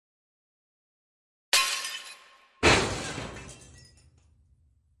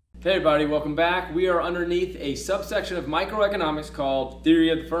Hey everybody, welcome back. We are underneath a subsection of microeconomics called Theory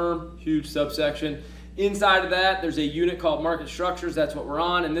of the Firm, huge subsection. Inside of that, there's a unit called Market Structures, that's what we're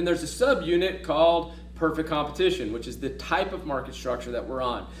on, and then there's a subunit called Perfect Competition, which is the type of market structure that we're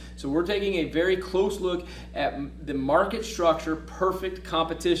on. So we're taking a very close look at the market structure, perfect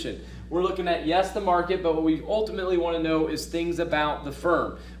competition. We're looking at, yes, the market, but what we ultimately want to know is things about the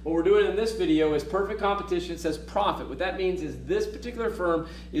firm. What we're doing in this video is perfect competition. It says profit. What that means is this particular firm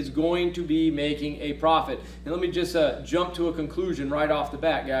is going to be making a profit. And let me just jump to a conclusion right off the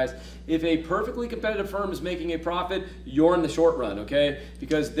bat, guys. If a perfectly competitive firm is making a profit, you're in the short run, okay?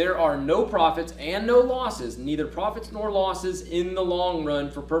 Because there are no profits and no losses, neither profits nor losses in the long run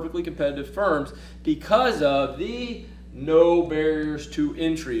for perfectly competitive firms because of the no barriers to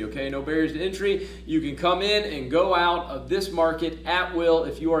entry, okay? No barriers to entry. You can come in and go out of this market at will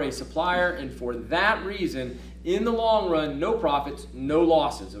if you are a supplier, and for that reason, in the long run, no profits, no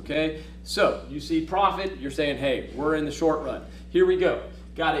losses, okay? So you see profit, you're saying, hey, we're in the short run. Here we go.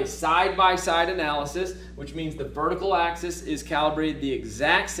 Got a side-by-side analysis, which means the vertical axis is calibrated the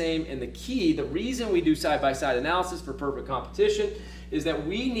exact same, and the key, the reason we do side-by-side analysis for perfect competition is that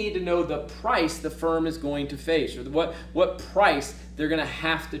we need to know the price the firm is going to face, or what price they're going to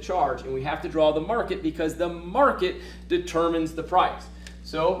have to charge. And we have to draw the market because the market determines the price.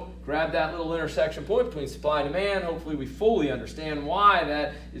 So grab that little intersection point between supply and demand. Hopefully we fully understand why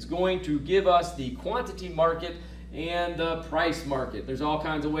that is going to give us the quantity market and the price market. There's all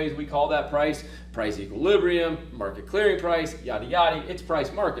kinds of ways we call that price. Price equilibrium, market clearing price, yada yada. It's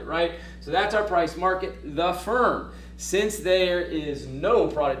price market, right? So that's our price market, the firm. Since there is no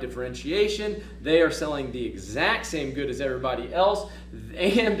product differentiation, they are selling the exact same good as everybody else,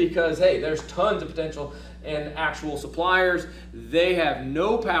 and because, hey, there's tons of potential and actual suppliers, they have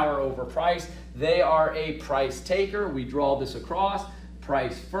no power over price. They are a price taker. We draw this across,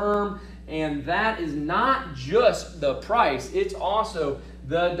 price firm, and that is not just the price, it's also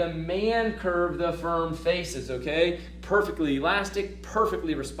the demand curve the firm faces, okay? Perfectly elastic,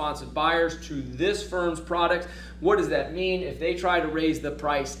 perfectly responsive buyers to this firm's product. What does that mean? If they try to raise the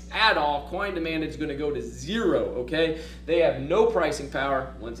price at all, coin demand is going to go to zero, okay? They have no pricing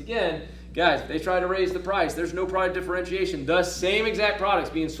power. Once again, guys, if they try to raise the price, there's no product differentiation. The same exact product's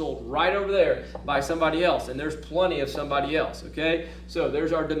being sold right over there by somebody else, and there's plenty of somebody else, okay? So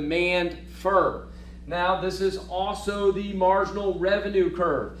there's our demand firm. Now, this is also the marginal revenue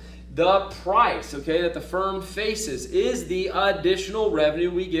curve. The price, okay, that the firm faces is the additional revenue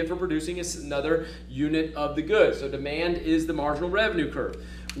we get for producing another unit of the goods. So demand is the marginal revenue curve.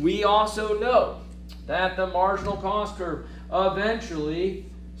 We also know that the marginal cost curve eventually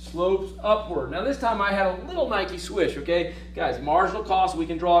slopes upward. Now this time I had a little Nike swish, okay? Guys, marginal cost, we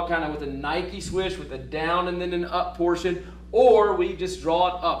can draw it kind of with a Nike swish with a down and then an up portion, or we just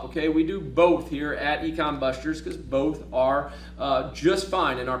draw it up, okay? We do both here at Econ Busters because both are just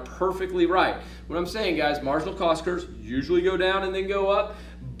fine and are perfectly right. What I'm saying, guys, marginal cost curves usually go down and then go up,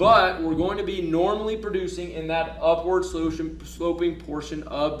 but we're going to be normally producing in that upward sloping portion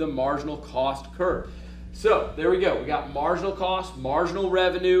of the marginal cost curve. So there we go. We got marginal cost, marginal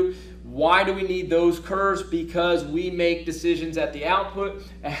revenue. Why do we need those curves? Because we make decisions at the output.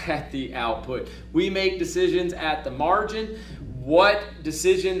 We make decisions at the margin. What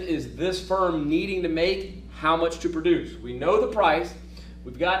decision is this firm needing to make? How much to produce? We know the price.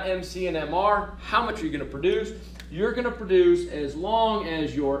 We've got MC and MR. How much are you going to produce? You're going to produce as long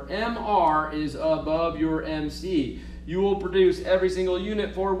as your MR is above your MC. You will produce every single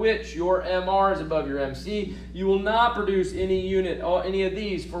unit for which your MR is above your MC. You will not produce any unit or any of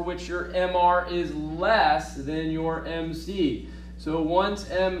these for which your MR is less than your MC. So once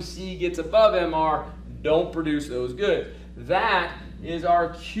MC gets above MR, don't produce those goods. That is our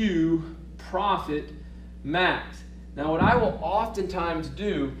Q profit max. Now what I will oftentimes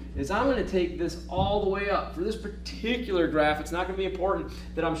do is I'm going to take this all the way up. For this particular graph, it's not going to be important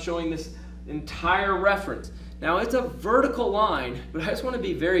that I'm showing this entire reference. Now it's a vertical line, but I just want to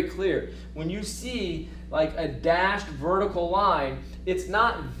be very clear. When you see like a dashed vertical line, it's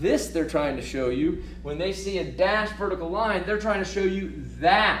not this they're trying to show you. When they see a dashed vertical line, they're trying to show you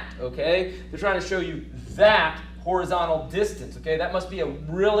that, okay? They're trying to show you that horizontal distance, okay? That must be a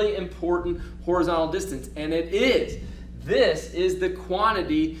really important horizontal distance, and it is. This is the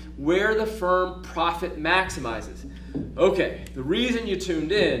quantity where the firm profit maximizes. Okay, the reason you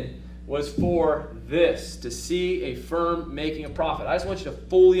tuned in was for this, to see a firm making a profit. I just want you to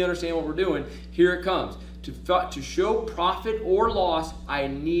fully understand what we're doing. Here it comes. To show profit or loss, I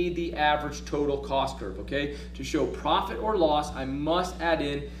need the average total cost curve, okay? To show profit or loss, I must add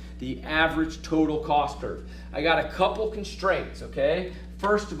in the average total cost curve. I got a couple constraints, okay?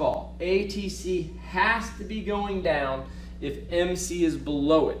 First of all, ATC has to be going down if MC is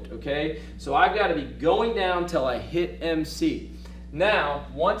below it, okay? So I've got to be going down till I hit MC. Now,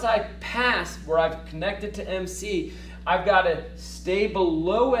 once I pass where I've connected to MC, I've got to stay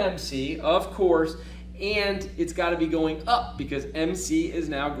below MC, of course, and it's got to be going up because MC is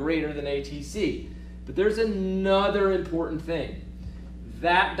now greater than ATC. But there's another important thing.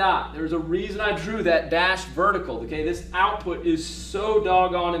 That dot, there's a reason I drew that dashed vertical, okay? This output is so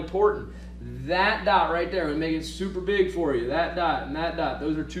doggone important. That dot right there, I'm gonna make it super big for you. That dot and that dot,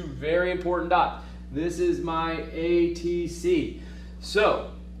 those are two very important dots. This is my ATC.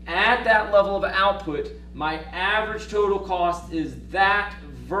 So, at that level of output, my average total cost is that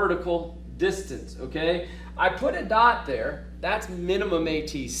vertical distance, okay? I put a dot there, that's minimum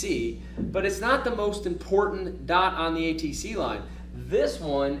ATC, but it's not the most important dot on the ATC line. This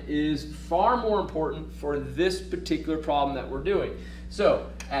one is far more important for this particular problem that we're doing. So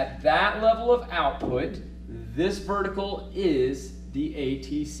at that level of output, this vertical is the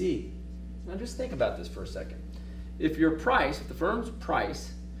ATC. Now just think about this for a second. If your price, if the firm's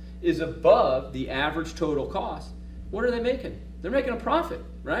price is above the average total cost, what are they making? They're making a profit,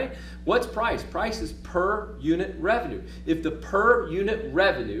 right? What's price? Price is per unit revenue. If the per unit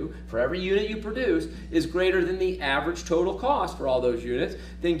revenue for every unit you produce is greater than the average total cost for all those units,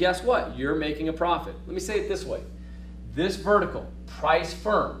 then guess what? You're making a profit. Let me say it this way. This vertical, price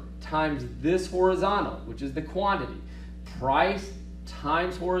firm, times this horizontal, which is the quantity. Price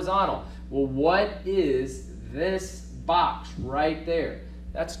times horizontal. Well, what is this box right there?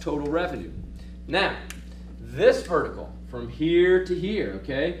 That's total revenue. Now, this vertical, from here to here,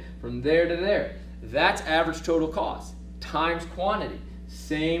 okay, from there to there, that's average total cost times quantity.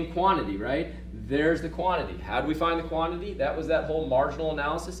 Same quantity, right? There's the quantity. How do we find the quantity? That was that whole marginal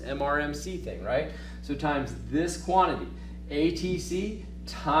analysis, MRMC thing, right? So times this quantity, ATC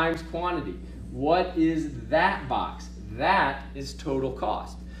times quantity. What is that box? That is total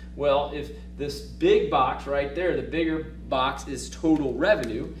cost. Well, if this big box right there, the bigger box is total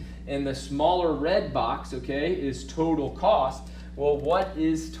revenue, and the smaller red box, okay, is total cost, well, what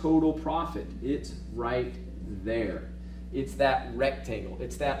is total profit? It's right there. It's that rectangle.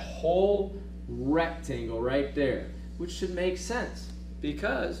 It's that whole rectangle right there, which should make sense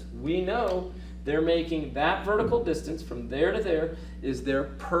because we know they're making that vertical distance from there to there is their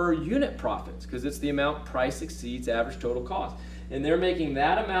per unit profits because it's the amount price exceeds average total cost. And they're making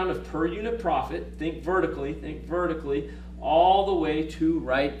that amount of per unit profit, think vertically, all the way to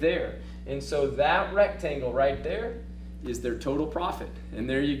right there. And so that rectangle right there is their total profit. And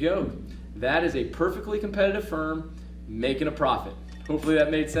there you go. That is a perfectly competitive firm making a profit. Hopefully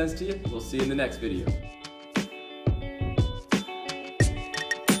that made sense to you. We'll see you in the next video.